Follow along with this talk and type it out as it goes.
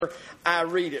I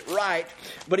read it right.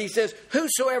 But he says,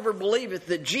 whosoever believeth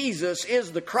that Jesus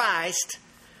is the Christ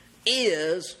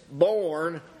is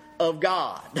born of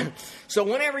God. So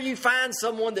whenever you find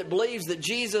someone that believes that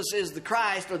Jesus is the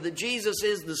Christ or that Jesus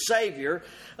is the Savior,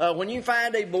 when you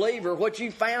find a believer, what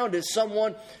you found is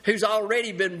someone who's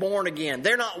already been born again.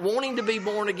 They're not wanting to be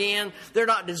born again. They're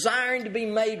not desiring to be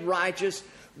made righteous.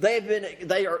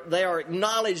 They are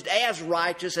acknowledged as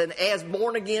righteous and as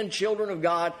born again children of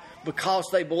God because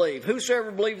they believe.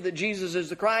 Whosoever believeth that Jesus is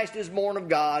the Christ is born of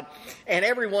God, and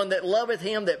everyone that loveth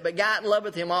him that begot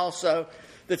loveth him also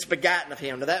that's begotten of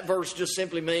him. Now that verse just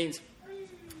simply means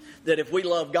that if we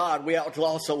love God, we ought to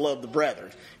also love the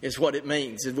brethren, is what it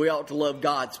means. And we ought to love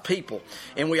God's people,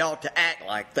 and we ought to act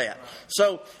like that.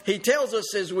 So he tells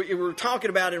us, as we were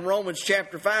talking about in Romans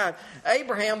chapter 5,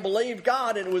 Abraham believed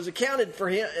God, and it was accounted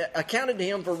to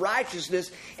him for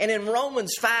righteousness. And in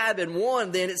Romans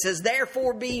 5:1, then it says,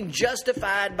 therefore being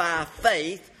justified by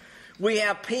faith, we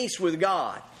have peace with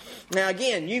God. Now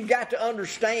again, you've got to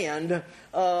understand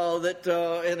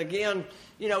that, and again,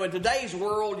 you know, in today's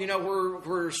world, you know,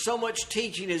 where so much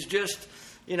teaching is just,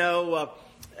 you know,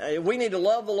 we need to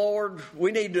love the Lord.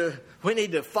 We need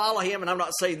to follow Him. And I'm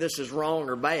not saying this is wrong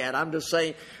or bad. I'm just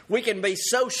saying we can be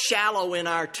so shallow in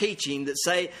our teaching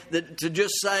to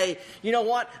just say, you know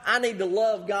what? I need to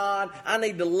love God. I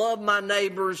need to love my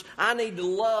neighbors. I need to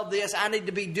love this. I need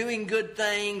to be doing good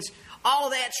things. All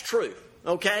that's true.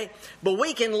 Okay? But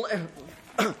we can.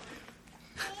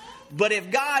 But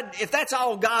if that's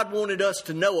all God wanted us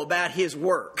to know about His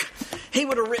work, He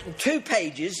would have written 2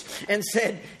 pages and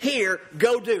said, here,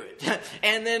 go do it.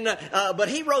 And then, but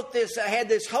He wrote this,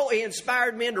 He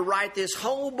inspired men to write this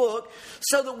whole book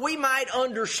so that we might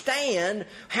understand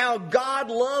how God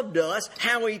loved us,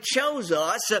 how He chose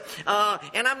us.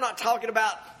 And I'm not talking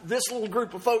about this little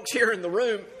group of folks here in the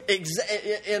room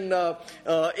in the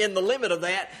limit of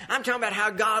that. I'm talking about how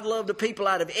God loved the people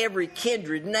out of every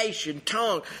kindred, nation,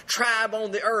 tongue, tribe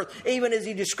on the earth, even as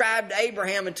He described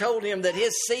Abraham and told him that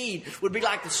his seed would be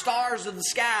like the stars of the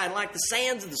sky and like the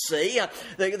sands of the sea.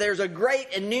 There's a great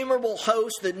innumerable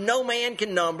host that no man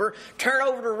can number. Turn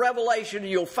over to Revelation and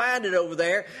you'll find it over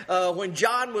there. When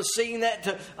John was seeing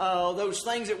those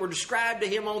things that were described to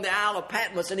him on the Isle of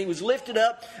Patmos, and he was lifted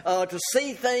up to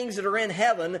see things that are in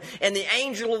heaven, and the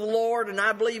angel of the Lord, and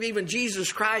I believe even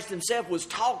Jesus Christ Himself, was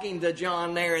talking to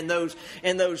John there in those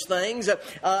things. And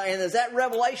as that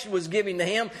revelation was given to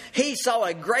him, he saw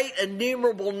a great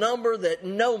innumerable number that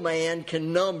no man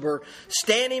can number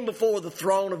standing before the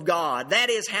throne of God. That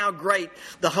is how great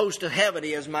the host of heaven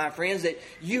is, my friends, that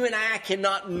you and I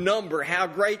cannot number how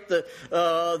great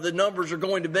the numbers are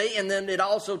going to be. And then it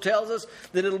also tells us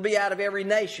that it'll be out of every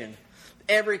nation,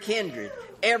 every kindred,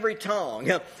 every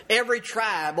tongue, every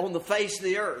tribe on the face of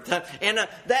the earth. And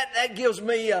that gives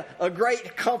me a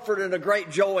great comfort and a great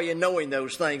joy in knowing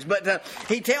those things. But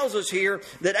he tells us here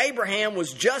that Abraham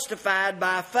was justified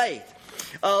by faith.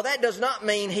 That does not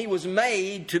mean he was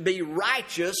made to be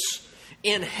righteous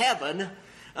in heaven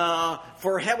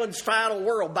for heaven's final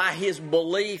world by his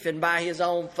belief and by his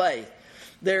own faith.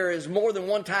 There is more than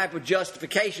one type of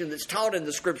justification that's taught in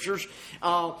the Scriptures.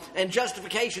 And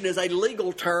justification is a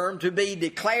legal term to be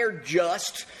declared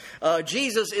just.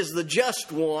 Jesus is the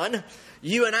just one.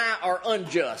 You and I are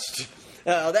unjust.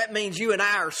 That means you and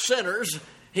I are sinners.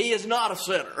 He is not a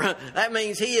sinner. That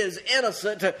means He is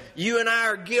innocent. You and I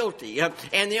are guilty.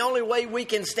 And the only way we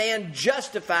can stand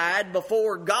justified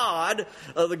before God,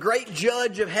 the great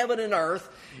judge of heaven and earth,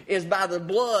 is by the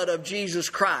blood of Jesus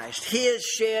Christ. His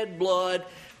shed blood.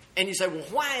 And you say, well,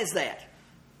 why is that?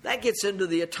 That gets into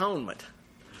the atonement.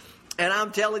 And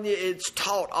I'm telling you, it's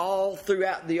taught all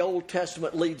throughout the Old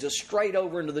Testament, leads us straight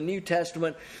over into the New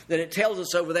Testament. That it tells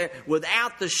us over there,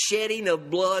 without the shedding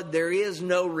of blood, there is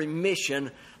no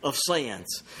remission of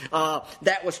sins.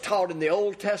 That was taught in the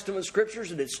Old Testament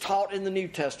Scriptures, and it's taught in the New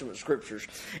Testament Scriptures.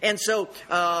 And so,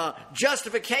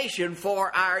 justification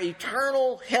for our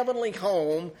eternal heavenly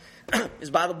home is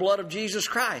by the blood of Jesus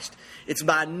Christ. It's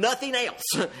by nothing else.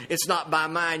 It's not by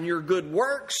mine, your good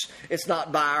works. It's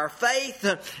not by our faith.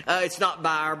 It's not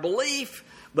by our belief,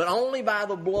 but only by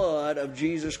the blood of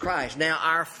Jesus Christ. Now,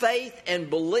 our faith and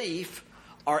belief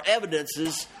are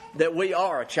evidences that we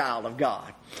are a child of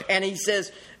God. And he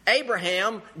says,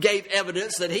 Abraham gave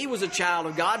evidence that he was a child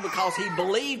of God because he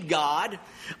believed God,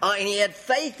 and he had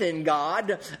faith in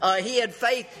God. He had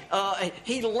faith.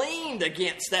 He leaned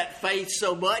against that faith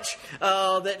so much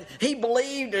that he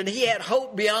believed, and he had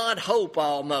hope beyond hope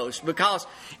almost. Because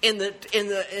in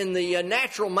the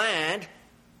natural mind,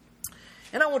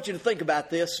 and I want you to think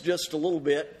about this just a little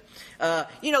bit.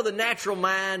 The natural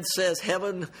mind says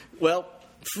heaven. Well,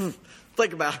 think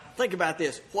Think about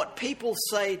this. What people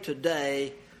say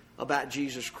today about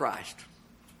Jesus Christ.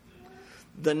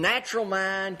 The natural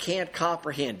mind can't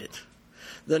comprehend it.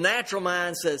 The natural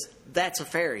mind says that's a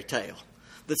fairy tale.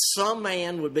 That some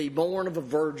man would be born of a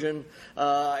virgin,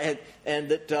 and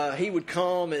that he would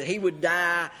come and he would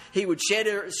die. He would shed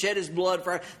his blood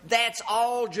for. That's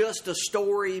all just a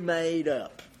story made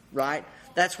up, right?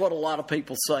 That's what a lot of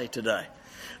people say today.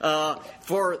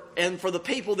 For the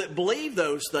people that believe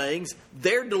those things,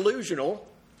 they're delusional.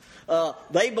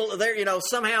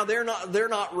 Somehow they're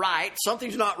not right.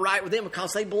 Something's not right with them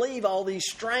because they believe all these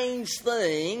strange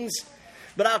things.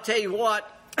 But I'll tell you what.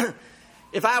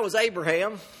 If I was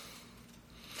Abraham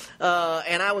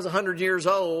and I was 100 years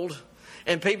old,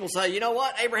 and people say, you know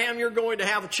what, Abraham, you're going to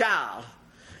have a child.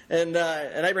 And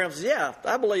Abraham says, yeah,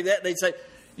 I believe that. They'd say,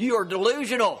 you are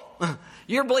delusional.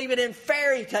 You're believing in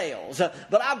fairy tales.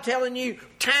 But I'm telling you,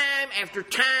 time after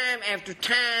time after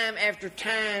time after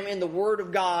time in the Word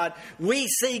of God, we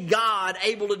see God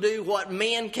able to do what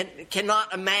men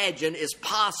cannot imagine is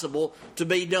possible to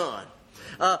be done.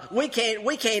 We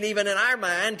can't even in our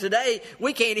mind today,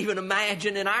 we can't even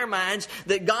imagine in our minds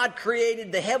that God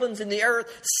created the heavens and the earth,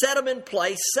 set them in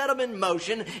place, set them in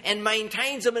motion, and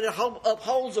maintains them and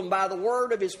upholds them by the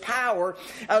word of His power.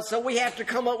 So we have to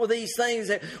come up with these things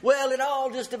that, well, it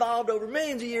all just evolved over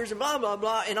millions of years and blah, blah,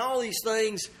 blah, and all these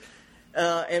things.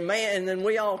 And then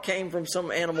we all came from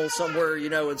some animal somewhere,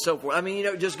 and so forth. I mean,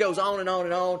 it just goes on and on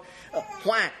and on.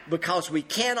 Why? Because we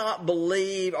cannot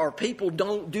believe, or people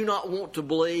do not want to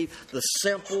believe the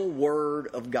simple Word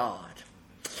of God.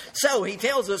 So he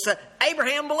tells us that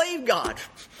Abraham believed God.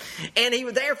 And he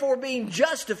was therefore being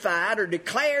justified or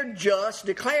declared just,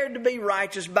 declared to be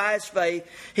righteous by his faith.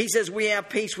 He says we have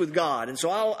peace with God. And so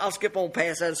I'll skip on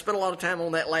past that. I spent a lot of time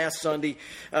on that last Sunday.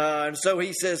 And so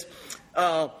he says...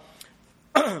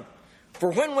 For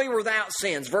when we were without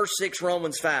sins, verse 6,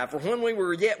 Romans 5, for when we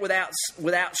were yet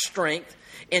without strength,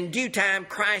 in due time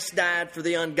Christ died for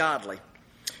the ungodly.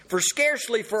 For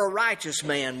scarcely for a righteous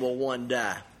man will one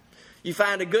die. You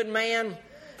find a good man,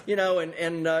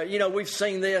 and we've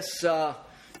seen this.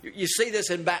 You see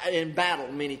this in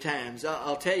battle many times.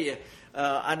 I'll tell you.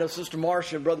 I know Sister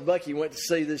Marcia and Brother Bucky went to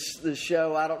see this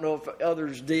show. I don't know if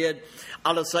others did.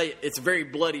 I'll just say it's a very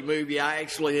bloody movie. I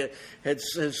actually have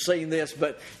seen this,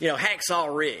 but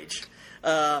Hacksaw Ridge,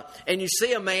 and you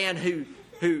see a man who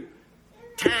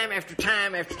time after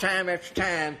time after time after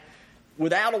time,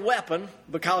 without a weapon,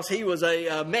 because he was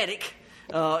a medic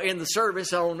in the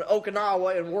service on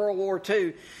Okinawa in World War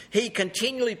II, he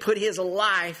continually put his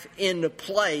life into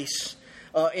place.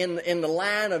 In the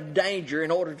line of danger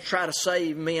in order to try to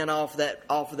save men off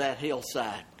of that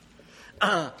hillside.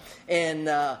 And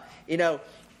not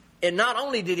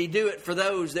only did he do it for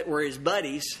those that were his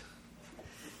buddies,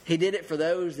 he did it for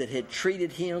those that had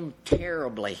treated him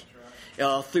terribly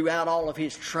throughout all of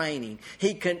his training.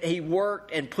 He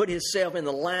worked and put himself in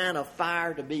the line of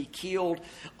fire to be killed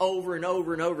over and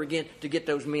over and over again to get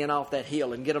those men off that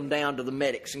hill and get them down to the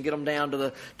medics and get them down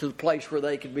to the place where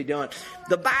they could be done.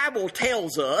 The Bible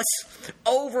tells us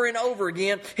over and over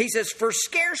again, he says, for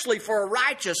scarcely for a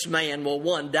righteous man will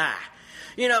one die.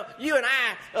 You and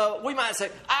I, we might say,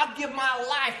 I'd give my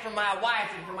life for my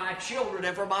wife and for my children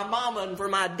and for my mama and for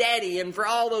my daddy and for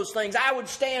all those things. I would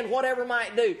stand whatever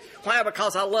might do. Why?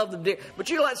 Because I love them dear. But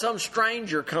you let some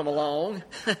stranger come along.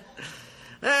 Well,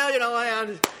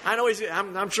 I know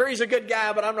I'm sure he's a good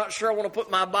guy, but I'm not sure I want to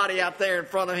put my body out there in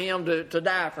front of him to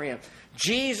die for him.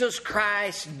 Jesus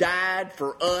Christ died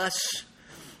for us.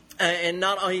 And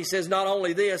he says, not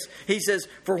only this, he says,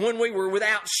 for when we were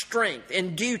without strength,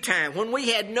 in due time, when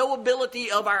we had no ability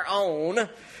of our own,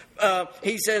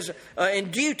 he says,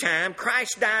 in due time,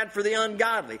 Christ died for the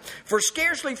ungodly. For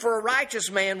scarcely for a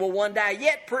righteous man will one die,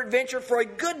 yet peradventure for a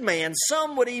good man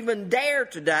some would even dare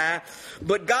to die.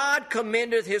 But God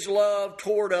commendeth His love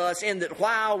toward us, in that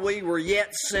while we were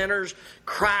yet sinners,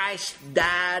 Christ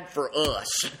died for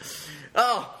us.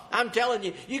 Oh, I'm telling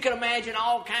you, you can imagine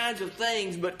all kinds of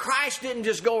things, but Christ didn't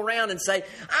just go around and say,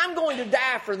 I'm going to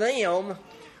die for them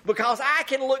because I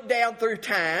can look down through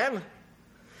time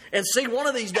and see one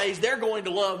of these days they're going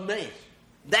to love me.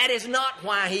 That is not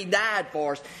why He died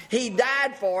for us. He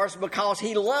died for us because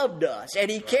He loved us and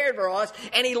He cared for us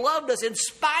and He loved us in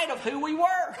spite of who we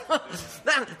were.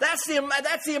 That's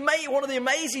one of the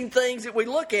amazing things that we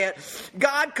look at.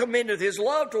 God commendeth His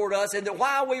love toward us, and that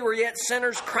while we were yet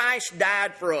sinners, Christ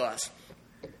died for us.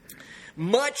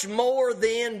 Much more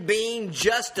than being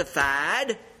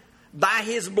justified by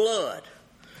His blood,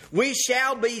 we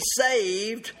shall be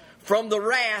saved from the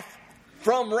wrath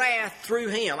from wrath through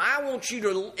him. I want you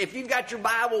to, if you've got your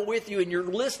Bible with you and you're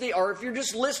listening, or if you're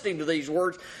just listening to these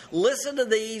words, listen to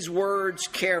these words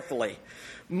carefully.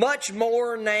 Much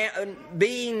more now,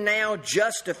 being now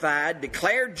justified,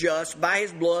 declared just by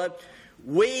his blood,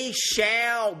 we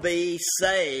shall be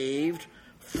saved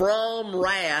from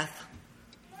wrath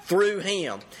through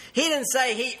him. He didn't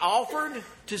say he offered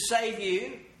to save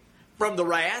you from the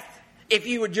wrath if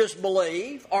you would just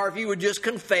believe, or if you would just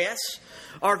confess,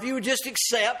 or if you would just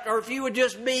accept, or if you would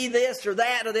just be this or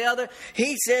that or the other.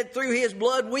 He said through his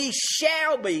blood we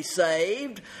shall be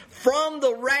saved from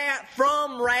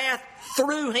wrath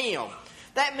through him.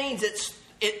 That means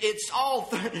it's all,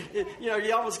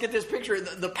 you almost get this picture.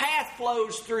 The path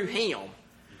flows through him.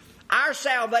 Our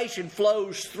salvation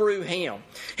flows through him.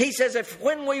 He says if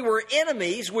when we were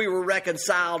enemies we were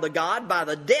reconciled to God by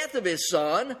the death of his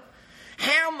Son,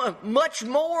 how much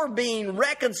more being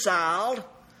reconciled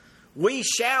we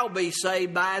shall be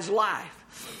saved by his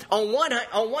life. On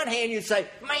one hand you'd say,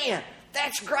 man,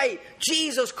 that's great.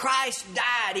 Jesus Christ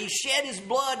died. He shed his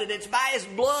blood, and it's by his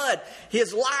blood,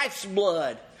 his life's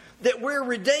blood, that we're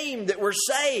redeemed, that we're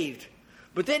saved.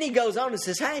 But then he goes on and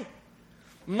says, hey,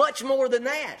 much more than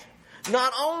that.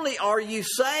 Not only are you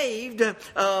saved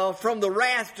from the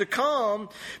wrath to come,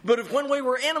 but if when we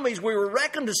were enemies, we were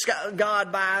reckoned to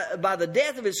God by the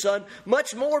death of his Son,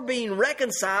 much more being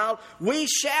reconciled, we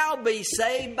shall be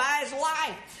saved by his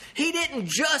life. He didn't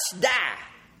just die.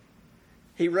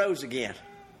 He rose again.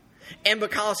 And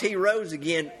because he rose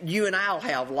again, you and I will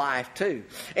have life too.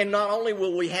 And not only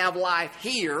will we have life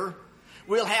here,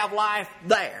 we'll have life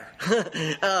there.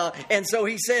 And so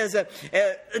he says,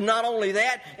 not only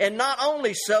that, and not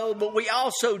only so, but we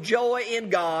also joy in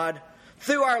God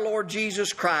through our Lord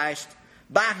Jesus Christ,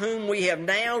 by whom we have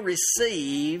now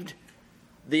received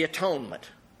the atonement.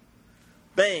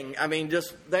 Bing, I mean,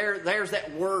 just there's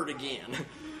that word again.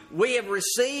 We have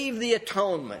received the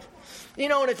atonement.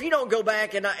 And if you don't go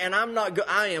back,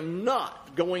 I am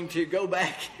not going to go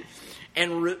back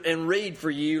and read for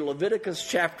you Leviticus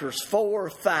chapters 4,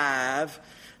 5,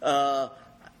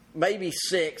 maybe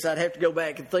 6. I'd have to go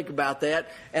back and think about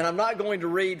that. And I'm not going to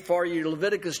read for you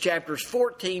Leviticus chapters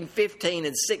 14, 15,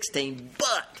 and 16.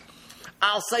 But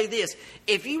I'll say this.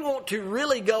 If you want to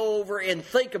really go over and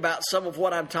think about some of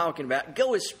what I'm talking about,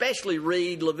 go especially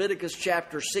read Leviticus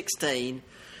chapter 16.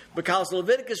 Because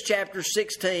Leviticus chapter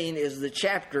 16 is the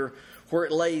chapter where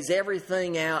it lays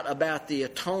everything out about the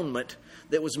atonement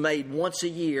that was made once a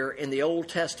year in the Old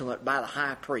Testament by the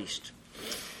high priest.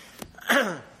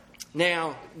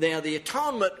 Now the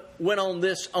atonement went on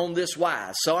this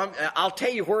wise. So I'll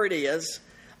tell you where it is.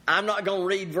 I'm not going to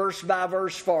read verse by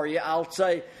verse for you. I'll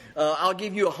say I'll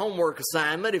give you a homework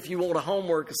assignment. If you want a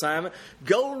homework assignment,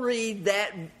 go read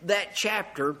that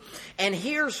chapter. And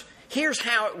here's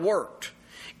how it worked.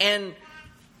 And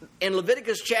in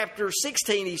Leviticus chapter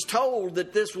 16, he's told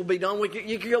that this will be done.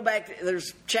 You can go back.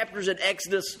 There's chapters in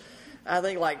Exodus, I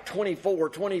think like 24,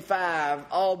 25,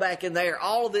 all back in there.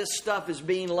 All of this stuff is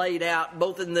being laid out,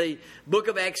 both in the book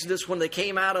of Exodus when they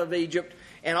came out of Egypt,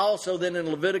 and also then in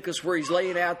Leviticus where he's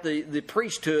laying out the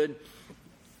priesthood.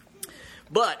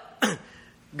 But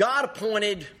God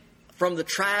appointed from the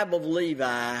tribe of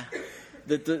Levi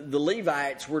that the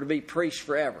Levites were to be priests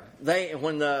forever.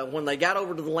 When they got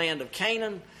over to the land of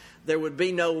Canaan, there would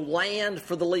be no land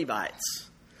for the Levites,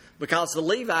 because the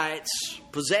Levites'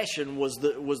 possession was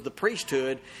the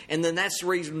priesthood, and then that's the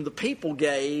reason the people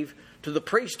gave to the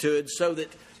priesthood, so that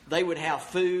they would have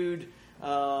food,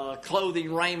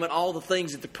 clothing, raiment, all the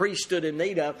things that the priest stood in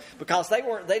need of, because they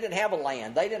didn't have a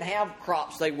land, they didn't have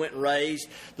crops they went and raised.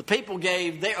 The people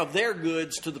gave of their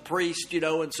goods to the priest,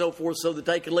 and so forth, so that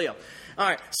they could live. All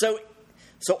right, so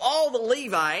all the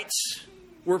Levites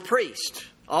were priests.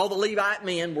 All the Levite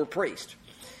men were priests.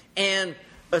 And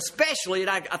especially, and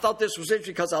I thought this was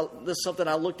interesting because this is something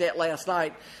I looked at last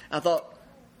night. I thought,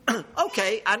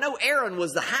 okay, I know Aaron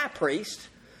was the high priest.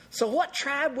 So what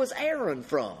tribe was Aaron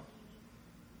from?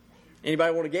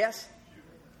 Anybody want to guess?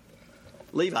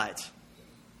 Levites.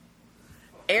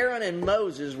 Aaron and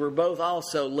Moses were both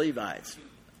also Levites.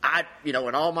 In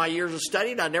all my years of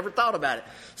studying, I never thought about it.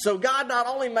 So God not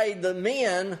only made the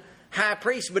men high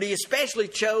priests, but he especially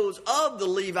chose of the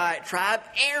Levite tribe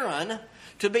Aaron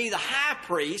to be the high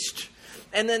priest.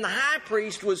 And then the high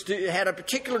priest had a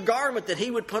particular garment that he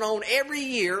would put on every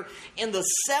year. In the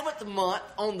 7th month,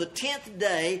 on the 10th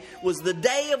day, was the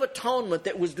Day of Atonement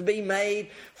that was to be made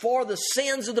for the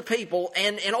sins of the people.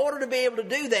 And in order to be able to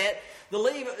do that,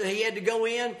 he had to go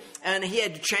in and he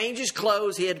had to change his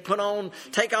clothes. He had to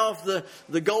take off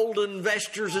the golden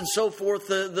vestures and so forth,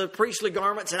 the priestly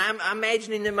garments. And I'm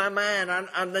imagining in my mind,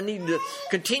 I need to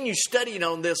continue studying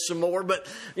on this some more. But,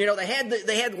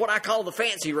 they had what I call the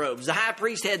fancy robes. The high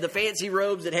priest had the fancy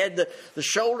robes that had the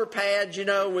shoulder pads,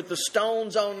 with the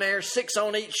stones on there, 6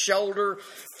 on each shoulder,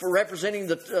 for representing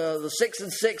the 6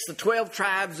 and 6, the 12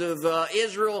 tribes of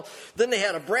Israel. Then they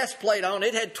had a breastplate on.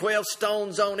 It had 12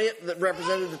 stones on it that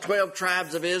represented the 12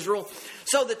 tribes of Israel.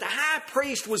 So that the high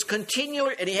priest was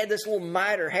continually, and he had this little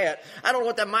mitre hat. I don't know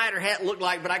what that mitre hat looked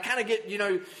like, but I kind of get,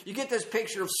 you get this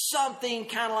picture of something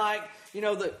kind of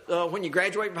like, when you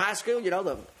graduate from high school, you got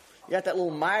that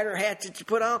little mitre hat that you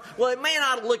put on. Well, it may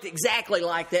not have looked exactly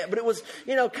like that, but it was,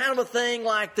 kind of a thing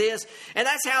like this. And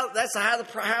that's how the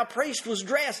high priest was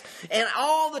dressed. And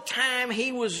all the time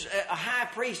he was a high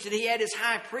priest and he had his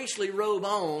high priestly robe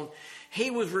on,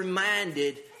 he was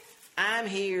reminded, I'm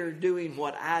here doing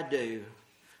what I do,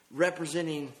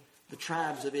 representing the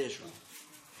tribes of Israel.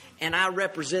 And I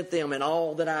represent them in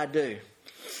all that I do.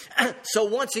 So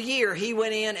once a year, he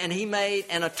went in and he made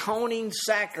an atoning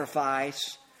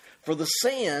sacrifice for the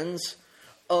sins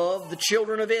of the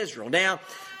children of Israel. Now,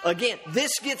 again,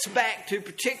 this gets back to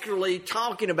particularly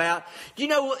talking about, you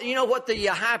know what the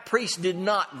high priest did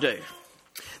not do?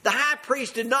 The high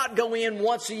priest did not go in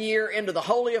once a year into the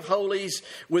Holy of Holies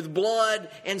with blood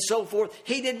and so forth.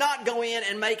 He did not go in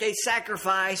and make a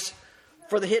sacrifice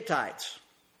for the Hittites.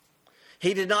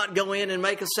 He did not go in and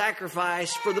make a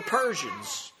sacrifice for the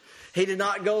Persians. He did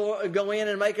not go in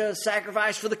and make a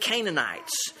sacrifice for the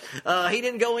Canaanites. He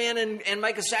didn't go in and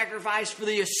make a sacrifice for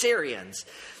the Assyrians.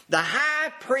 The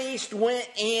high priest went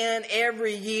in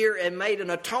every year and made an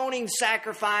atoning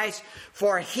sacrifice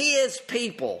for his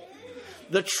people,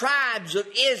 the tribes of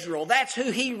Israel. That's who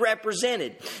he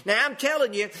represented. Now, I'm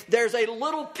telling you, there's a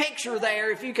little picture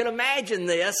there, if you can imagine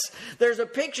this. There's a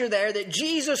picture there that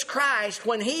Jesus Christ,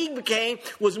 when he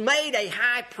was made a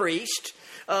high priest,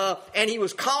 and he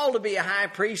was called to be a high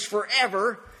priest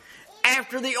forever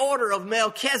after the order of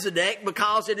Melchizedek,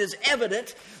 because it is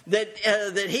evident that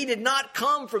he did not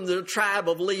come from the tribe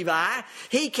of Levi.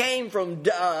 He came from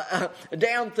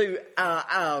down through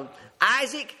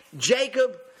Isaac,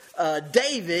 Jacob,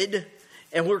 David,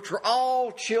 and we're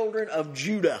all children of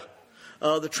Judah,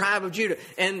 the tribe of Judah.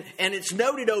 And it's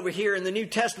noted over here in the New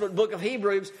Testament book of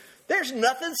Hebrews, there's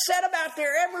nothing said about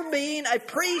there ever being a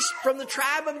priest from the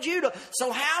tribe of Judah.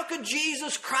 So how could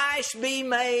Jesus Christ be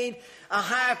made a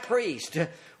high priest?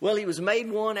 Well, he was made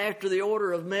one after the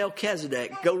order of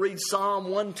Melchizedek. Go read Psalm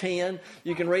 110.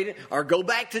 You can read it. Or go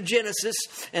back to Genesis.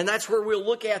 And that's where we'll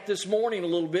look at this morning a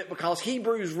little bit, because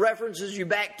Hebrews references you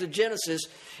back to Genesis.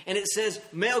 And it says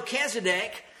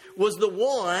Melchizedek was the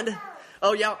one.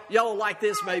 Oh, y'all like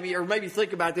this maybe, or maybe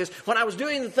think about this. When I was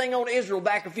doing the thing on Israel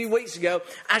back a few weeks ago,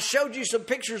 I showed you some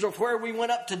pictures of where we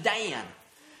went up to Dan.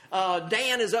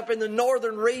 Dan is up in the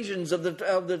northern regions of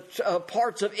the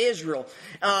parts of Israel,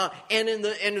 and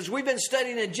as we've been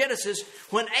studying in Genesis,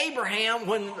 when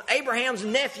Abraham's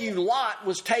nephew Lot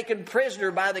was taken prisoner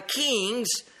by the kings,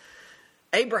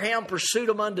 Abraham pursued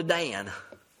him unto Dan,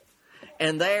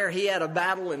 and there he had a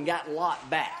battle and got Lot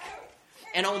back.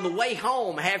 And on the way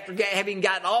home, after having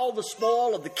gotten all the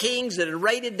spoil of the kings that had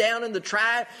raided down in the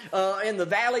tribe, in the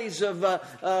valleys of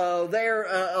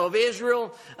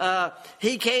Israel,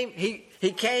 he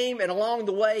came, and along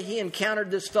the way he encountered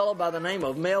this fellow by the name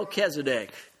of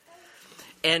Melchizedek.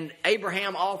 And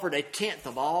Abraham offered a tenth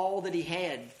of all that he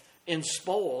had in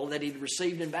spoil that he'd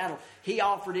received in battle. He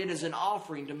offered it as an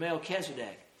offering to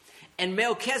Melchizedek, and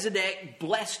Melchizedek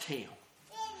blessed him.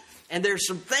 And there's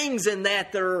some things in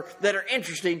that that are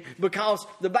interesting, because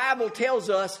the Bible tells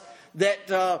us that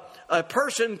a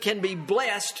person can be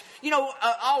blessed.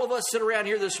 All of us sit around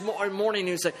here this morning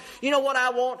and say, you know what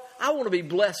I want? I want to be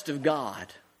blessed of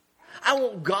God. I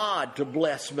want God to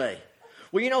bless me.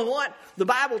 Well, you know what? The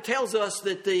Bible tells us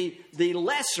that the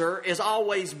lesser is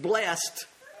always blessed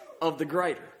of the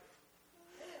greater.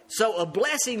 So a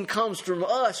blessing comes from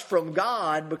us, from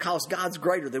God, because God's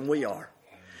greater than we are.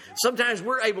 Sometimes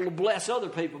we're able to bless other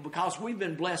people because we've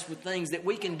been blessed with things that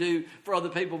we can do for other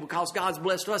people because God's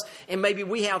blessed us. And maybe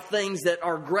we have things that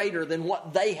are greater than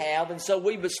what they have, and so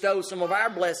we bestow some of our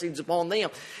blessings upon them.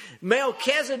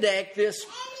 Melchizedek, this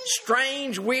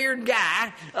strange, weird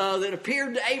guy that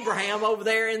appeared to Abraham over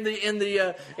there in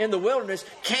the wilderness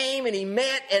came and he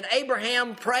met, and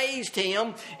Abraham praised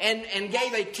him and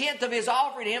gave a tenth of his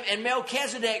offering to him, and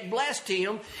Melchizedek blessed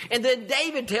him. And then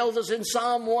David tells us in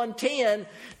Psalm 110,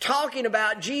 talking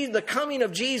about the coming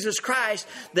of Jesus Christ,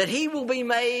 that he will be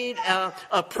made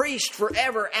a priest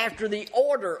forever after the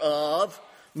order of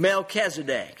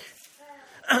Melchizedek.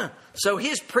 So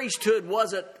his priesthood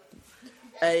wasn't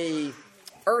a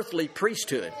earthly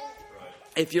priesthood,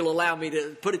 if you'll allow me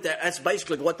to put it that. That's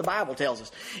basically what the Bible tells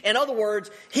us. In other words,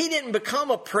 he didn't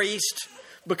become a priest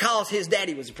because his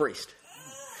daddy was a priest.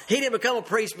 He didn't become a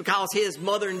priest because his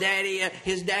mother and daddy,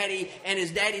 his daddy and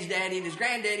his daddy's daddy and his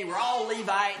granddaddy were all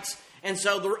Levites. And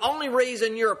so the only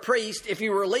reason you're a priest if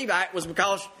you were a Levite was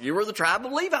because you were the tribe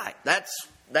of Levite.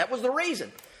 That was the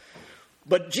reason.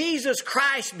 But Jesus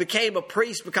Christ became a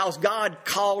priest because God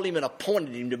called him and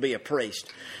appointed him to be a priest.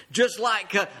 Just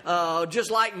like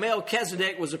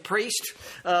Melchizedek was a priest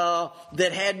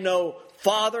that had no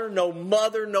father, no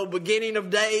mother, no beginning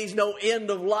of days, no end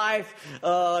of life.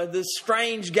 This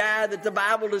strange guy that the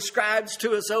Bible describes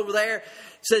to us over there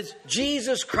says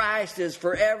Jesus Christ is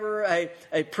forever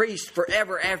a priest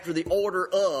forever after the order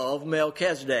of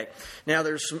Melchizedek. Now,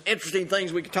 there's some interesting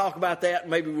things we could talk about that, and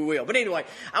maybe we will. But anyway,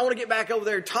 I want to get back over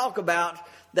there and talk about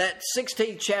that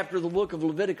 16th chapter of the book of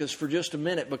Leviticus for just a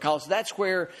minute, because that's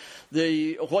where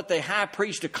what the high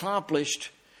priest accomplished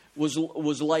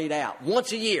was laid out.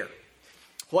 Once a year,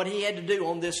 what he had to do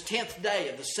on this 10th day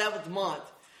of the 7th month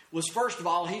was, first of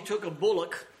all, he took a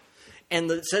bullock. And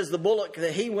it says the bullock,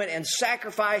 that he went and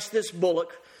sacrificed this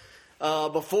bullock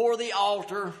before the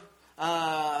altar,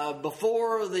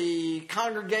 before the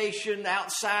congregation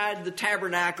outside the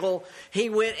tabernacle. He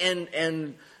went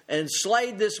and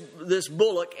slayed this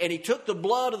bullock, and he took the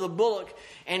blood of the bullock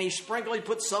and he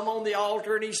put some on the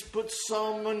altar, and he put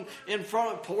some in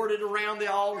front, poured it around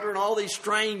the altar, and all these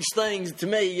strange things. To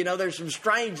me, there's some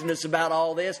strangeness about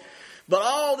all this. But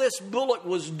all this bullock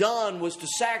was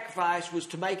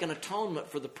to make an atonement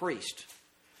for the priest.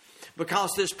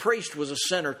 Because this priest was a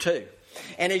sinner too.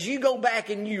 And as you go back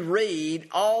and you read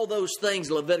all those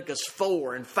things, Leviticus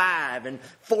 4 and 5 and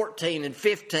 14 and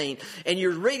 15, and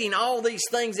you're reading all these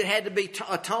things that had to be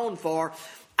atoned for,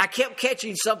 I kept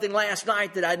catching something last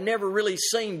night that I'd never really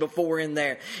seen before in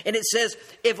there. And it says,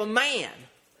 if a man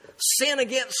sin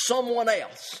against someone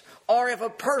else, or if a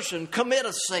person commit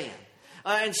a sin,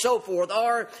 and so forth,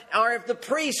 or if the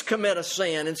priest commit a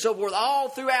sin, and so forth, all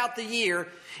throughout the year.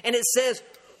 And it says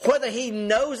whether he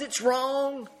knows it's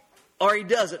wrong or he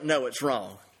doesn't know it's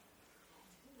wrong.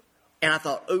 And I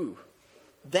thought, ooh,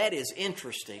 that is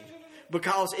interesting.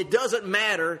 Because it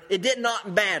did not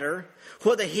matter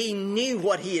whether he knew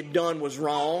what he had done was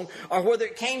wrong, or whether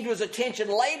it came to his attention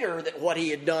later that what he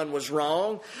had done was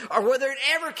wrong, or whether it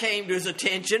ever came to his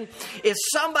attention. If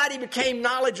somebody became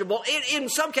knowledgeable, in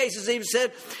some cases even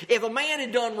said, if a man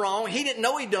had done wrong, he didn't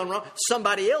know he'd done wrong,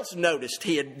 somebody else noticed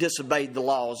he had disobeyed the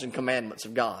laws and commandments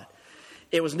of God.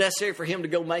 It was necessary for him to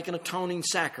go make an atoning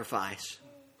sacrifice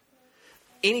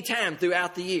anytime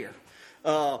throughout the year.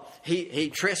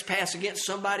 He trespassed against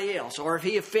somebody else, or if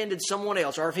he offended someone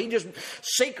else, or if he just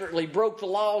secretly broke the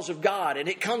laws of God and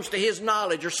it comes to his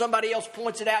knowledge, or somebody else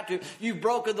points it out to him, you've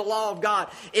broken the law of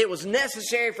God. It was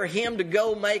necessary for him to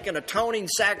go make an atoning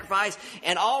sacrifice,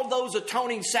 and all those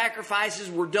atoning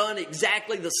sacrifices were done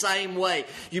exactly the same way.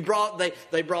 They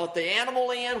brought the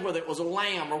animal in, whether it was a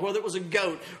lamb, or whether it was a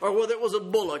goat, or whether it was a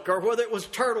bullock, or whether it was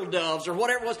turtle doves, or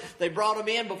whatever it was. They brought them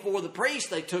in before the priest.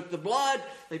 They took the blood,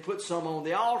 they put some on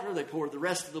the altar, they poured the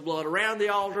rest of the blood around the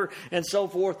altar, and so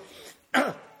forth.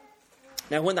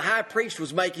 Now, when the high priest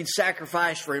was making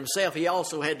sacrifice for himself, he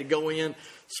also had to go in,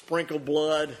 sprinkle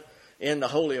blood in the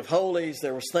Holy of Holies.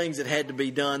 There was things that had to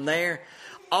be done there.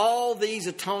 All these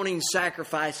atoning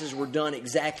sacrifices were done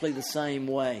exactly the same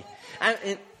way.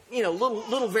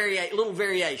 Little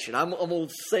variation. I'm going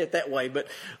to say it that way, but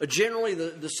generally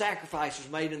the sacrifice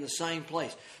was made in the same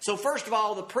place. So first of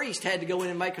all, the priest had to go in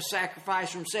and make a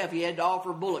sacrifice for himself. He had to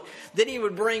offer a bullock. Then he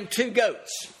would bring 2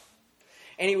 goats.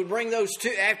 And he would bring those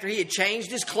 2 after he had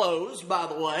changed his clothes, by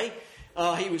the way.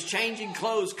 He was changing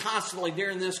clothes constantly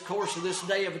during this course of this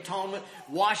Day of Atonement,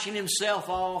 washing himself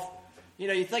off.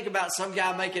 You think about some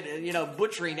guy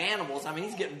butchering animals. I mean,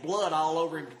 he's getting blood all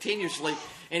over him continuously.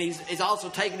 And he's also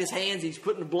taking his hands, he's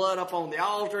putting the blood up on the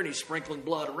altar, and he's sprinkling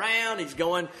blood around, he's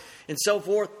going, and so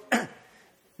forth.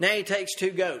 Now he takes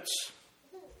 2 goats,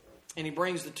 and he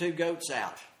brings the 2 goats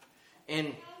out.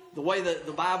 And the way that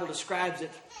the Bible describes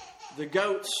it, the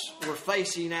goats were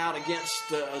facing out against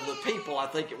the people, I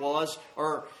think it was,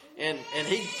 and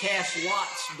he cast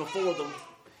lots before them.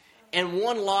 and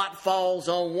one lot falls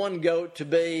on one goat to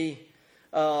be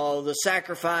the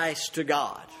sacrifice to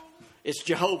God. It's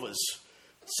Jehovah's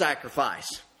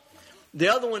sacrifice. The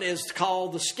other one is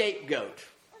called the scapegoat.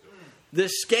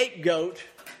 This scapegoat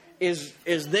is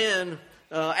then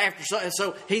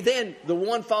the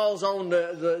one falls on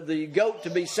the goat to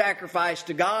be sacrificed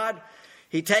to God.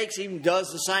 He takes him, does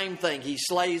the same thing. He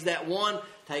slays that one,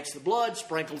 takes the blood,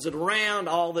 sprinkles it around,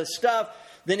 all this stuff.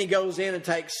 Then he goes in and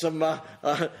takes some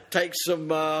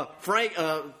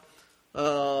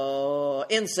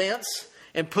incense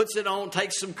and puts it on,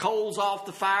 takes some coals off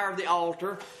the fire of the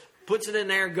altar, puts it in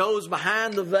there, goes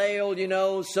behind the veil,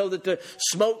 so that the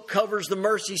smoke covers the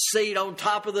mercy seat on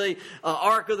top of the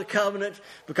Ark of the Covenant,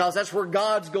 because that's where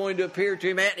God's going to appear to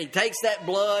him at. And he takes that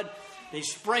blood, and he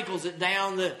sprinkles it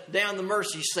down the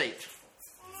mercy seat.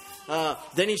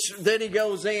 Then he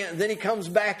goes in. Then he comes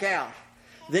back out.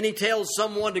 Then he tells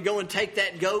someone to go and take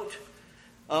that goat.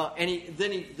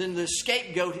 Then the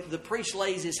scapegoat, the priest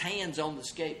lays his hands on the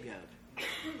scapegoat.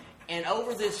 And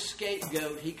over this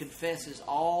scapegoat, he confesses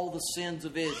all the sins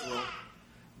of Israel.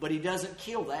 But he doesn't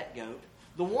kill that goat.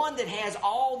 The one that has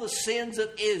all the sins of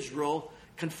Israel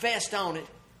confessed on it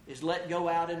is let go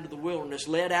out into the wilderness,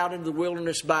 led out into the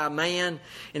wilderness by a man.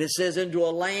 And it says into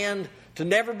a land to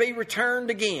never be returned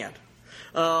again,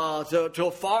 to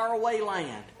a faraway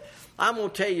land. I'm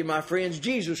going to tell you, my friends,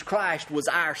 Jesus Christ was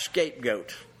our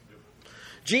scapegoat.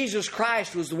 Jesus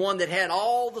Christ was the one that had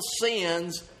all the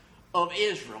sins of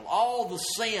Israel, all the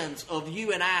sins of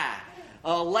you and I,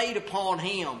 laid upon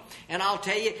him. And I'll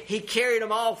tell you, he carried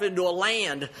them off into a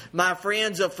land, my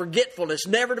friends, of forgetfulness,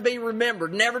 never to be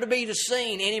remembered, never to be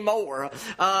seen anymore.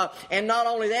 And not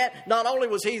only that, not only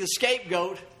was he the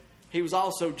scapegoat, he was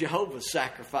also Jehovah's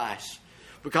sacrifice,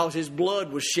 because his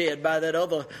blood was shed by that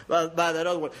other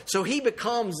one. So he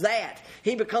becomes that.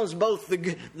 He becomes both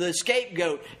the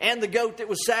scapegoat and the goat that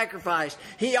was sacrificed.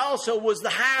 He also was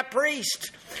the high priest,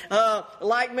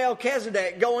 like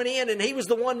Melchizedek, going in, and he was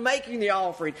the one making the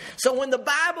offering. So when the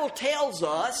Bible tells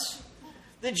us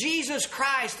that Jesus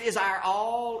Christ is our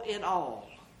all in all,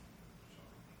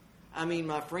 I mean,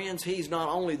 my friends, he's not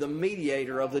only the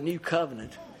mediator of the new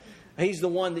covenant, he's the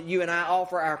one that you and I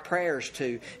offer our prayers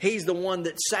to. He's the one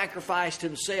that sacrificed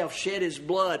himself, shed his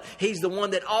blood. He's the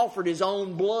one that offered his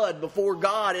own blood before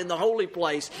God in the holy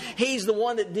place. He's the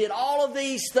one that did all of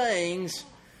these things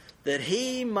that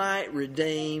he might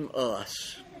redeem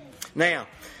us. Now,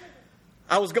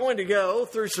 I was going to go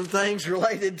through some things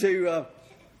related to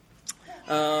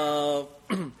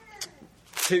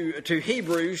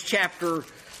Hebrews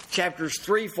chapters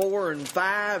 3, 4, and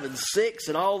 5, and 6,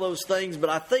 and all those things. But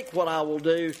I think what I will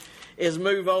do is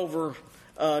move over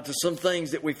to some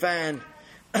things that we find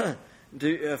in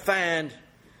the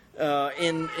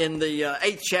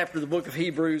 8th chapter of the book of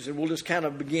Hebrews, and we'll just kind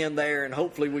of begin there, and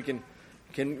hopefully we can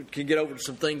get over to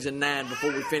some things in 9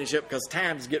 before we finish up, because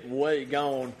time's getting way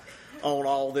gone on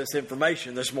all this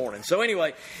information this morning. So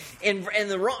anyway, in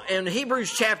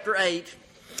Hebrews chapter 8.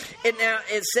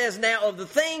 It says, now of the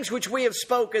things which we have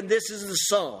spoken, this is the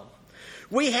sum.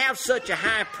 We have such a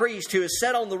high priest who is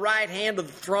set on the right hand of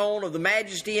the throne of the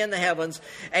majesty in the heavens,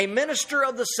 a minister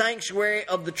of the sanctuary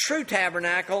of the true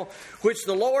tabernacle, which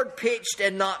the Lord pitched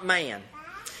and not man.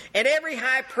 And every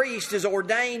high priest is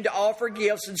ordained to offer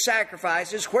gifts and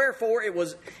sacrifices, wherefore it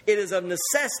is of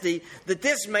necessity that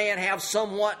this man have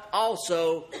somewhat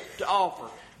also to offer.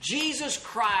 Jesus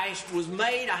Christ was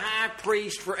made a high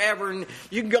priest forever. And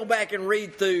you can go back and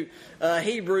read through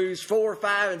Hebrews 4,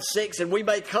 5, and 6, and we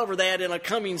may cover that in a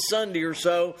coming Sunday or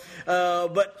so.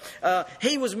 But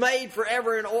he was made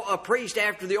forever a priest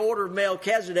after the order of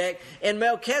Melchizedek. And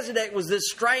Melchizedek was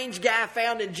this strange guy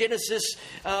found in Genesis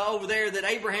over there that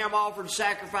Abraham offered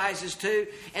sacrifices to.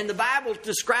 And the Bible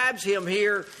describes him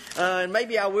here, and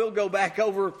maybe I will go back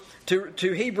over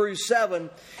to Hebrews 7.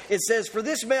 It says, for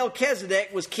this Melchizedek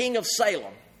was king of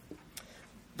Salem.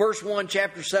 Verse 1,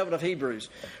 chapter 7 of Hebrews.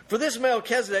 For this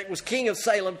Melchizedek was king of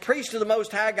Salem, priest of the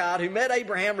Most High God, who met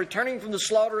Abraham returning from the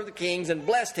slaughter of the kings and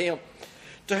blessed him,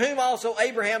 to whom also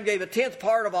Abraham gave a 10th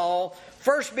part of all,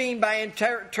 first being by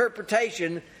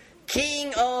interpretation,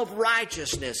 king of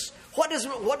righteousness. What did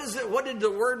the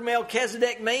word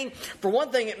Melchizedek mean? For one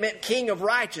thing, it meant king of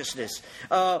righteousness.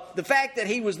 The fact that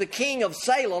he was the king of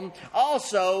Salem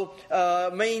also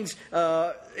means,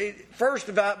 first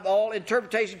of all,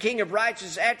 interpretation, king of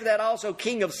righteousness. After that, also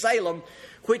king of Salem,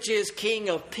 which is king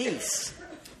of peace.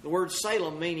 The word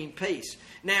Salem meaning peace.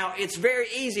 Now, it's very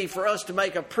easy for us to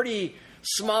make a pretty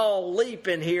small leap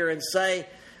in here and say,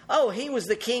 oh, he was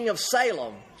the king of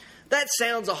Salem. That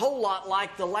sounds a whole lot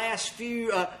like the last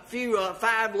few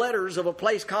 5 letters of a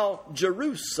place called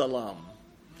Jerusalem.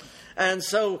 And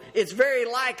so it's very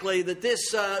likely that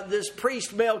this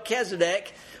priest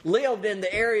Melchizedek lived in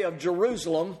the area of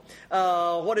Jerusalem,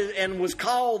 and was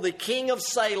called the King of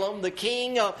Salem, the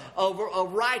King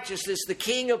of Righteousness, the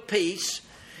King of Peace.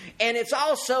 And it's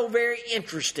also very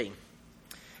interesting.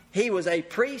 He was a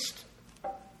priest,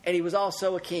 and he was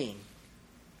also a king.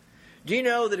 Do you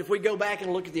know that if we go back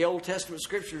and look at the Old Testament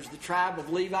scriptures, the tribe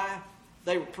of Levi,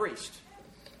 they were priests,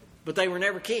 but they were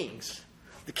never kings.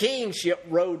 The kingship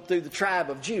rode through the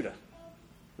tribe of Judah,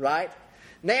 right?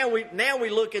 Now we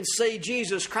look and see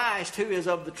Jesus Christ, who is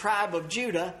of the tribe of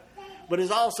Judah, but is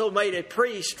also made a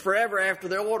priest forever after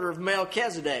the order of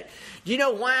Melchizedek. Do you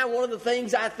know why? One of the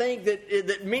things I think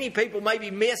that many people may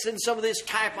be missing some of this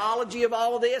typology of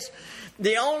all of this.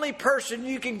 The only person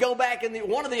you can go back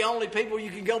one of the only people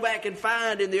you can go back and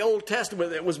find in the Old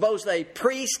Testament that was both a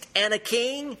priest and a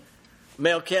king,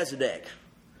 Melchizedek.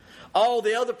 All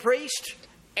the other priests,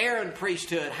 Aaron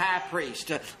priesthood, high priest,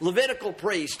 Levitical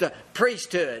priest,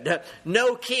 priesthood,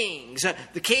 no kings.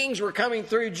 The kings were coming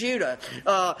through Judah.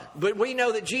 But we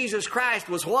know that Jesus Christ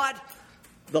was what?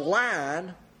 The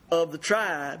line of the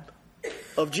tribe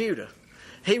of Judah.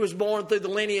 He was born through the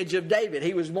lineage of David.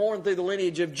 He was born through the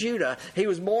lineage of Judah. He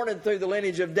was born through the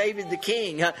lineage of David the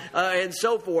king, and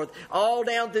so forth. All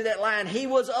down through that line. He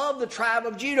was of the tribe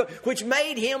of Judah, which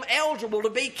made him eligible to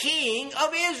be king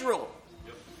of Israel.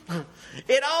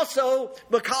 It also,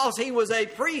 because he was a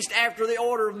priest after the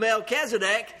order of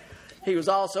Melchizedek, he was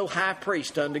also high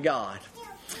priest unto God.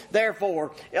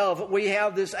 Therefore, we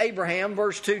have this Abraham,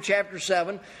 verse 2, chapter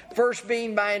 7, first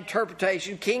being by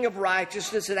interpretation king of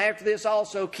righteousness, and after this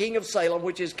also king of Salem,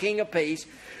 which is king of peace,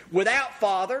 without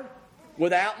father,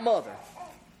 without mother,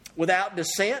 without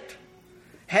descent,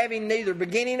 having neither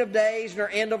beginning of days nor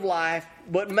end of life,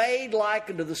 but made like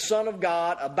unto the Son of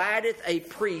God, abideth a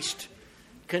priest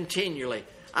continually.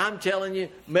 I'm telling you,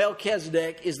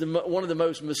 Melchizedek is one of the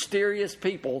most mysterious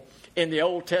people in the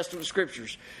Old Testament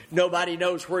scriptures. Nobody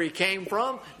knows where he came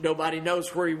from. Nobody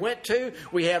knows where he went to.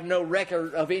 We have no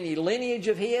record of any lineage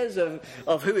of his,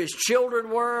 of who his children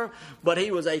were. But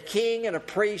he was a king and a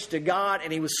priest to God,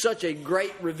 and he was such a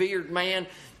great revered man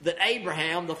that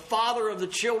Abraham, the father of the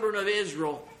children of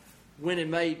Israel, went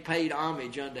and paid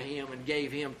homage unto him and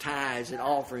gave him tithes and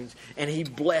offerings, and he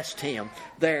blessed him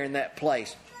there in that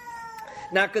place.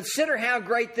 Now consider how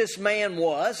great this man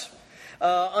was,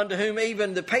 unto whom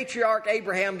even the patriarch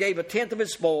Abraham gave a tenth of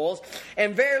his spoils.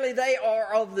 And verily they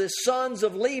are of the sons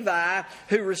of Levi,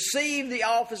 who receive the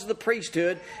office of the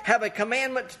priesthood, have a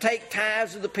commandment to take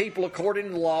tithes of the people according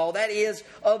to the law, that is,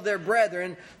 of their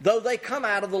brethren, though they come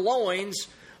out of the loins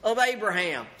of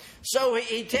Abraham. So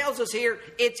he tells us here,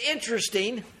 it's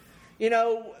interesting, you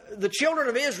know, the children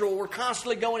of Israel were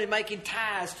constantly going and making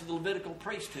tithes to the Levitical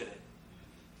priesthood.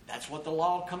 That's what the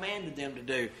law commanded them to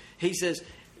do. He says,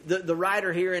 the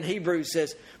writer here in Hebrews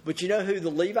says, but you know who the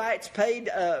Levites paid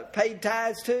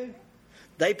tithes to?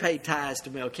 They paid tithes to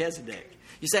Melchizedek.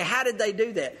 You say, how did they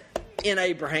do that? In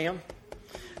Abraham.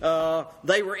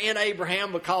 They were in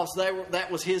Abraham because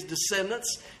that was his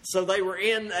descendants. So they were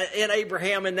in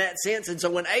Abraham in that sense. And so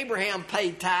when Abraham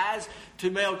paid tithes to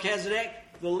Melchizedek,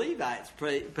 the Levites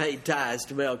paid tithes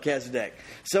to Melchizedek.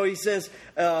 So he says,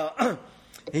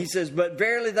 but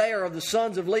verily they are of the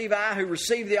sons of Levi, who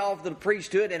receive the office of the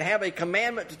priesthood, and have a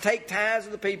commandment to take tithes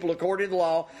of the people according to the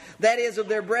law, that is, of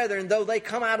their brethren, though they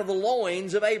come out of the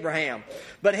loins of Abraham.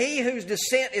 But he whose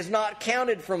descent is not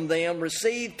counted from them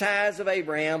received tithes of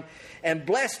Abraham, and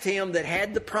blessed him that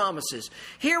had the promises.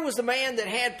 Here was the man that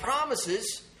had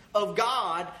promises of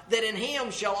God, that in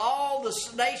him shall all the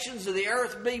nations of the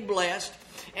earth be blessed,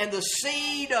 and the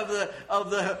seed of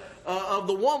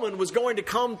the woman was going to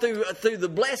come through the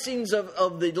blessings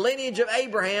of the lineage of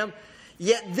Abraham.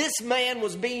 Yet this man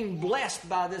was being blessed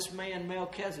by this man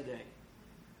Melchizedek.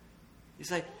 You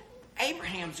say,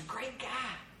 Abraham's a great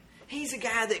guy. He's a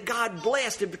guy that God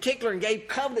blessed in particular and gave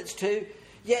covenants to.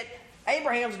 Yet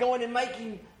Abraham's going and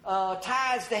making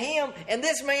tithes to him, and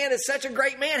this man is such a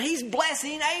great man. He's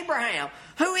blessing Abraham.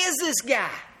 Who is this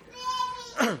guy?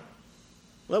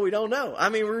 Well, we don't know. I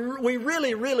mean, we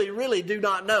really, really, really do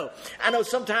not know. I know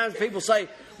sometimes people say,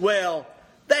 well,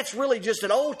 that's really just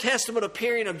an Old Testament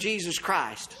appearing of Jesus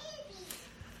Christ.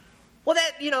 Well,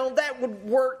 that would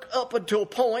work up until a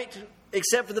point,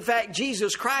 except for the fact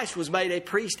Jesus Christ was made a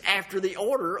priest after the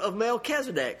order of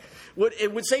Melchizedek.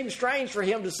 It would seem strange for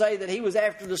him to say that he was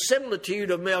after the similitude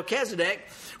of Melchizedek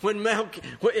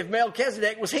if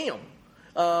Melchizedek was him.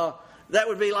 That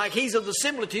would be like he's of the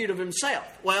similitude of himself.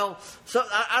 Well, so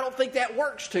I don't think that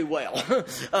works too well.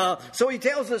 So he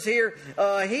tells us here,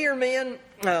 hear men,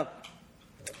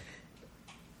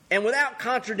 And without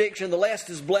contradiction, the less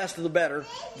is blessed of the better.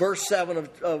 Verse 7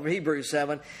 of Hebrews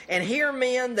 7. And here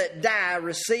men that die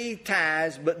receive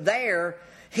tithes, but there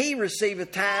he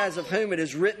receiveth tithes of whom it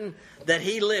is written that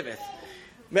he liveth.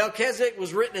 Melchizedek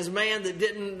was written as a man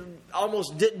that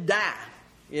almost didn't die,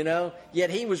 yet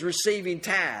he was receiving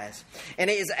tithes. And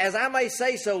as I may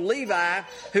say so, Levi,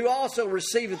 who also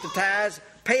receiveth the tithes,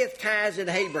 payeth tithes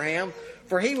unto Abraham,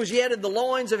 for he was yet in the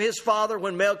loins of his father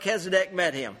when Melchizedek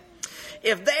met him.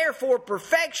 If therefore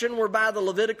perfection were by the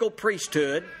Levitical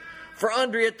priesthood, for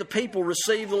under it the people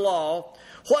received the law,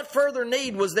 what further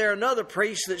need was there another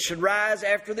priest that should rise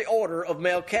after the order of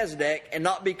Melchizedek and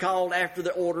not be called after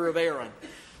the order of Aaron?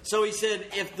 So he said,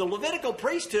 if the Levitical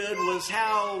priesthood was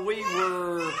how we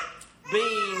were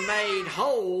being made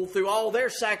whole through all their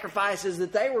sacrifices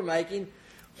that they were making,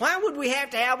 why would we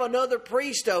have to have another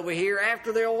priest over here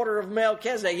after the order of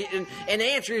Melchizedek? And the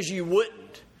answer is you wouldn't.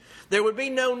 There would be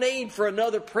no need for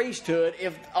another priesthood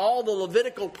if all the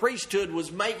Levitical priesthood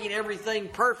was making everything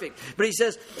perfect. But he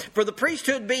says, for the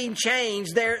priesthood being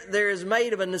changed, there is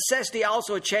made of a necessity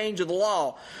also a change of the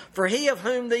law. For he of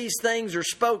whom these things are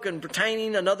spoken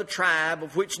pertaining another tribe,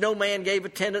 of which no man gave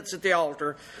attendance at the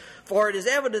altar. For it is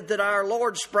evident that our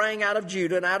Lord sprang out of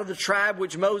Judah, and out of the tribe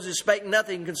which Moses spake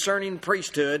nothing concerning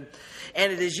priesthood.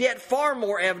 And it is yet far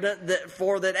more evident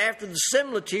that after the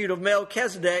similitude of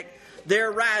Melchizedek,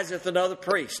 there riseth another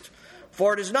priest.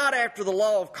 For it is not after the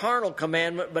law of carnal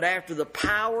commandment, but after the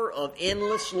power of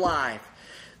endless life.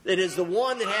 It is the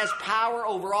one that has power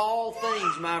over all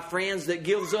things, my friends, that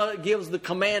gives the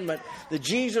commandment that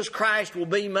Jesus Christ will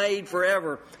be made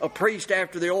forever a priest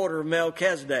after the order of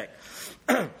Melchizedek.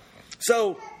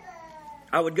 So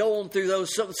I would go on through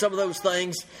some of those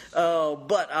things,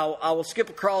 but I will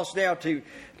skip across now to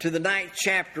the 9th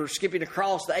chapter, skipping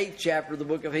across the 8th chapter of the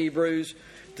book of Hebrews,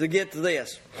 to get to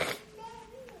this.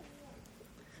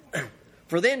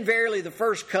 For then verily the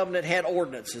first covenant had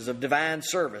ordinances of divine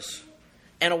service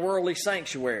and a worldly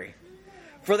sanctuary.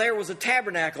 For there was a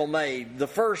tabernacle made, the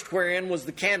first wherein was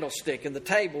the candlestick and the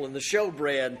table and the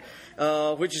showbread,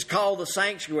 which is called the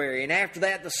sanctuary. And after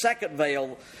that the second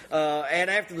veil,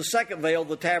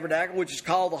 the tabernacle, which is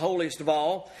called the holiest of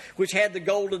all, which had the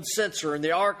golden censer and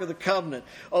the ark of the covenant,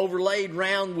 overlaid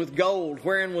round with gold,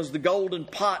 wherein was the golden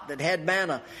pot that had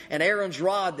manna, and Aaron's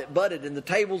rod that budded, and the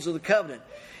tables of the covenant.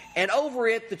 And over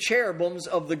it the cherubims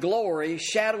of the glory,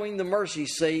 shadowing the mercy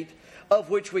seat, of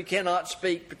which we cannot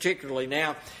speak particularly.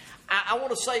 Now, I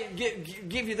want to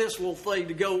give you this little thing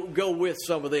to go with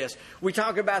some of this. We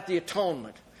talk about the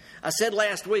atonement. I said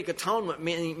last week, atonement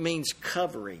means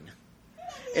covering.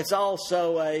 It's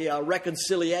also a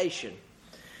reconciliation.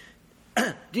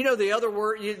 Do you know the other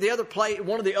word?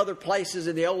 One of the other places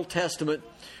in the Old Testament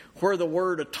where the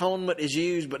word atonement is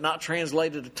used, but not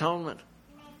translated atonement.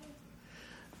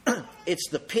 It's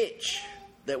the pitch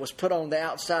that was put on the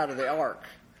outside of the ark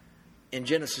in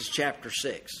Genesis chapter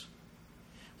 6.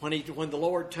 When the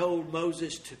Lord told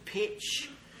Moses to pitch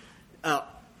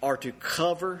or to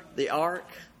cover the ark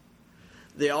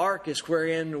is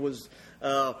wherein was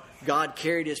God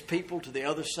carried his people to the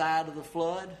other side of the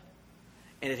flood,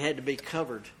 and it had to be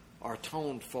covered or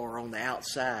atoned for on the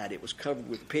outside. It was covered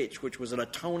with pitch, which was an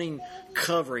atoning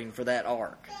covering for that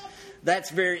ark.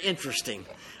 That's very interesting.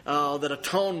 That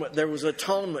atonement, there was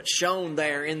atonement shown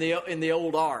there in the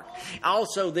old ark.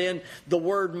 Also, then the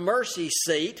word mercy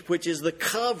seat, which is the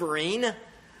covering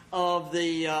of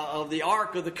the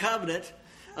ark of the covenant,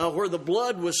 where the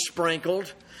blood was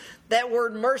sprinkled. That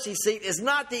word mercy seat is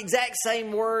not the exact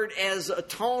same word as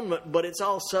atonement, but it's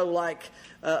also like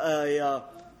a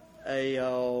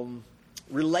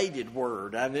related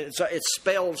word. I mean, it's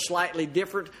spelled slightly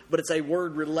different, but it's a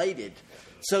word related.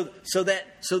 So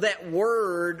that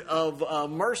word of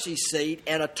mercy seat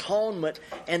and atonement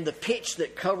and the pitch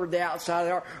that covered the outside of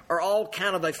the ark are all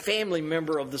kind of a family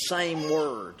member of the same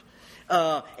word.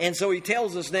 And so he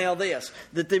tells us now this,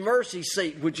 that the mercy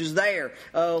seat, which is there,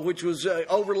 which was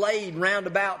overlaid round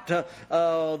about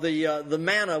the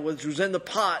manna, which was in the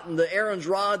pot, and the Aaron's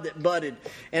rod that budded,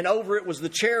 and over it was the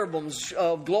cherubims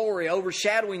of glory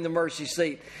overshadowing the mercy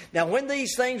seat. Now when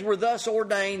these things were thus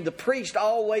ordained, the priest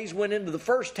always went into the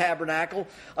first tabernacle,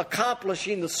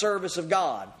 accomplishing the service of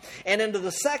God. And into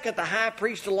the second, the high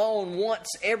priest alone once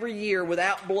every year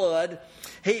without blood,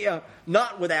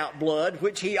 not without blood,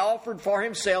 which he offered for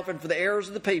himself and for the errors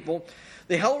of the people.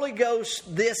 The Holy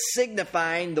Ghost, this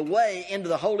signifying the way into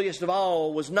the holiest of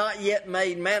all, was not yet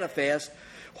made manifest,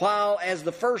 while as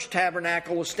the first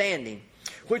tabernacle was standing,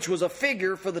 which was a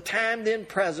figure for the time then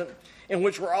present, in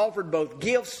which were offered both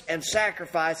gifts and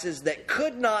sacrifices that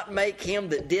could not make him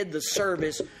that did the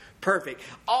service perfect.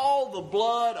 All the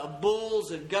blood of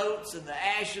bulls and goats and the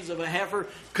ashes of a heifer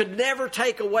could never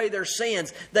take away their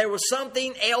sins. There was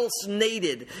something else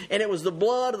needed, and it was the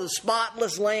blood of the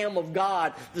spotless Lamb of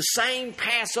God, the same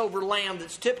Passover lamb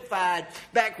that's typified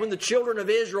back when the children of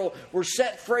Israel were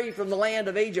set free from the land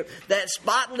of Egypt. That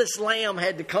spotless lamb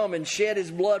had to come and shed his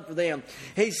blood for them.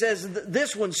 He says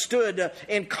this one stood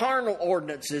in carnal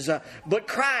ordinances, but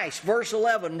Christ, verse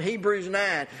 11, Hebrews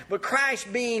 9, but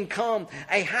Christ being come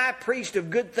a high priest of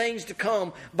good things to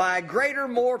come by a greater,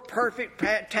 more perfect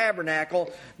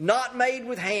tabernacle, not made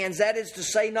with hands, that is to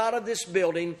say, not of this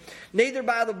building, neither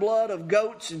by the blood of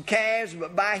goats and calves,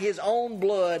 but by his own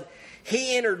blood,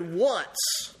 he entered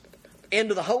once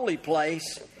into the holy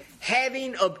place,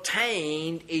 having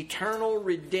obtained eternal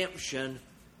redemption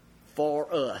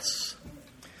for us.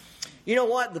 You know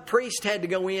what? The priest had to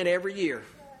go in every year.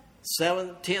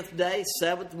 10th day,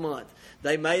 7th month.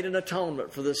 They made an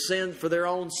atonement for the sin, for their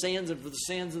own sins and for the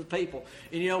sins of the people.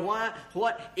 And you know why?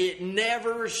 What? It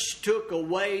never took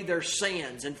away their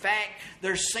sins. In fact,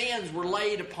 their sins were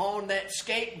laid upon that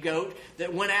scapegoat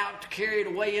that went out to carry it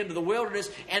away into the wilderness,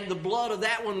 and the blood of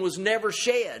that one was never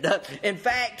shed. In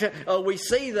fact, we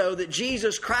see, though, that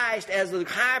Jesus Christ, as the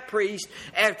high priest,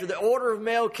 after the order of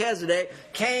Melchizedek,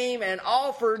 came and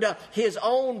offered his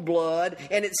own blood.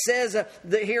 And it says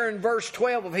that here in verse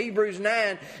 12 of Hebrews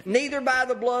 9, neither by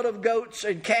the blood of goats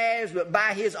and calves, but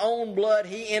by his own blood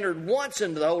he entered once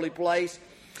into the holy place,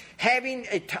 having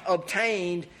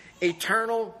obtained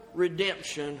eternal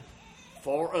redemption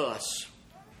for us.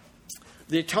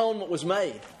 The atonement was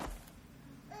made.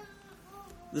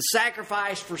 The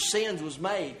sacrifice for sins was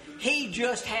made. He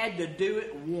just had to do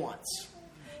it once.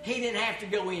 He didn't have to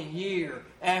go in year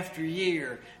after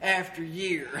year after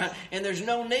year. And there's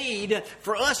no need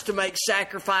for us to make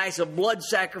sacrifice, a blood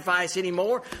sacrifice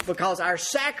anymore, because our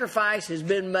sacrifice has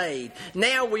been made.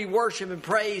 Now we worship and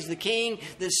praise the King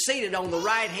that's seated on the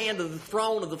right hand of the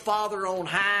throne of the Father on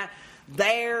high,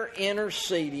 there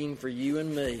interceding for you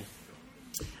and me.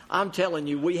 I'm telling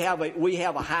you, we have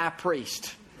a high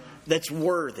priest that's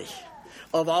worthy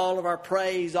of all of our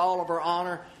praise, all of our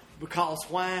honor, because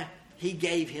why? He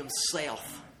gave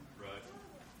himself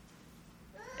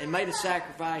and made a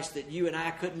sacrifice that you and I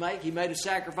couldn't make. He made a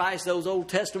sacrifice those Old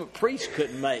Testament priests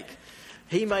couldn't make.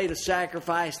 He made a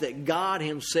sacrifice that God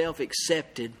himself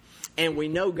accepted, and we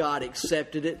know God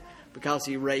accepted it because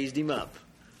he raised him up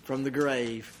from the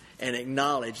grave and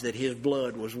acknowledged that his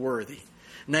blood was worthy.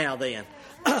 Now then,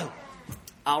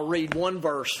 I'll read one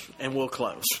verse and we'll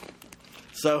close.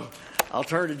 So I'll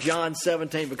turn to John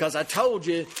 17, because I told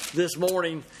you this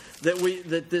morning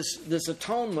that this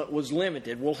atonement was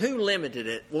limited. Well, who limited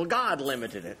it? Well, God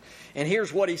limited it. And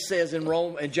here's what he says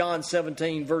in John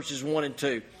 17, verses 1 and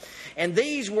 2. And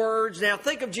these words, now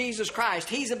think of Jesus Christ.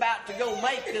 He's about to go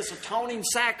make this atoning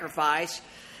sacrifice,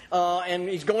 and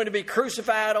he's going to be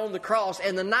crucified on the cross.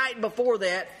 And the night before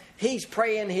that, he's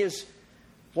praying his,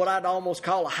 what I'd almost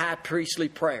call a high priestly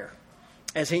prayer.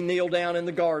 As he kneeled down in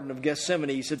the Garden of Gethsemane,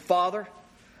 he said, Father,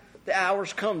 the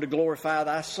hour's come to glorify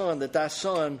thy Son, that thy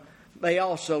Son may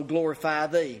also glorify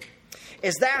thee.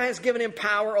 As thou hast given him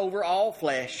power over all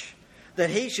flesh, that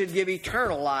he should give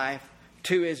eternal life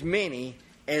to as many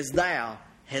as thou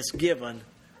hast given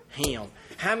him.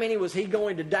 How many was he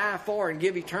going to die for and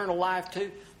give eternal life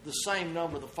to? The same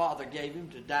number the Father gave him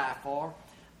to die for.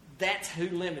 That's who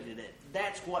limited it.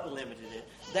 That's what limited it.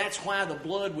 That's why the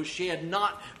blood was shed,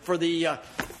 not for the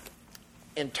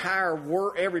entire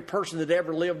world, every person that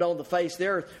ever lived on the face of the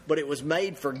earth, but it was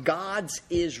made for God's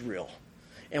Israel.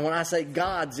 And when I say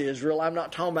God's Israel, I'm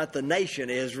not talking about the nation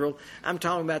Israel. I'm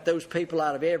talking about those people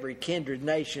out of every kindred,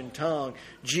 nation, tongue,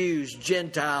 Jews,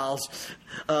 Gentiles,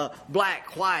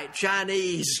 black, white,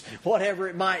 Chinese, whatever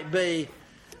it might be,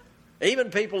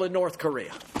 even people in North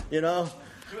Korea, you know.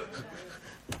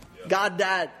 God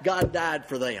died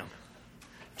for them.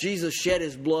 Jesus shed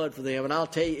his blood for them. And I'll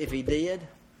tell you, if he did,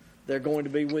 they're going to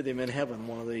be with him in heaven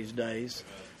one of these days,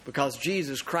 because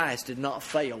Jesus Christ did not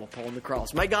fail upon the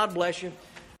cross. May God bless you.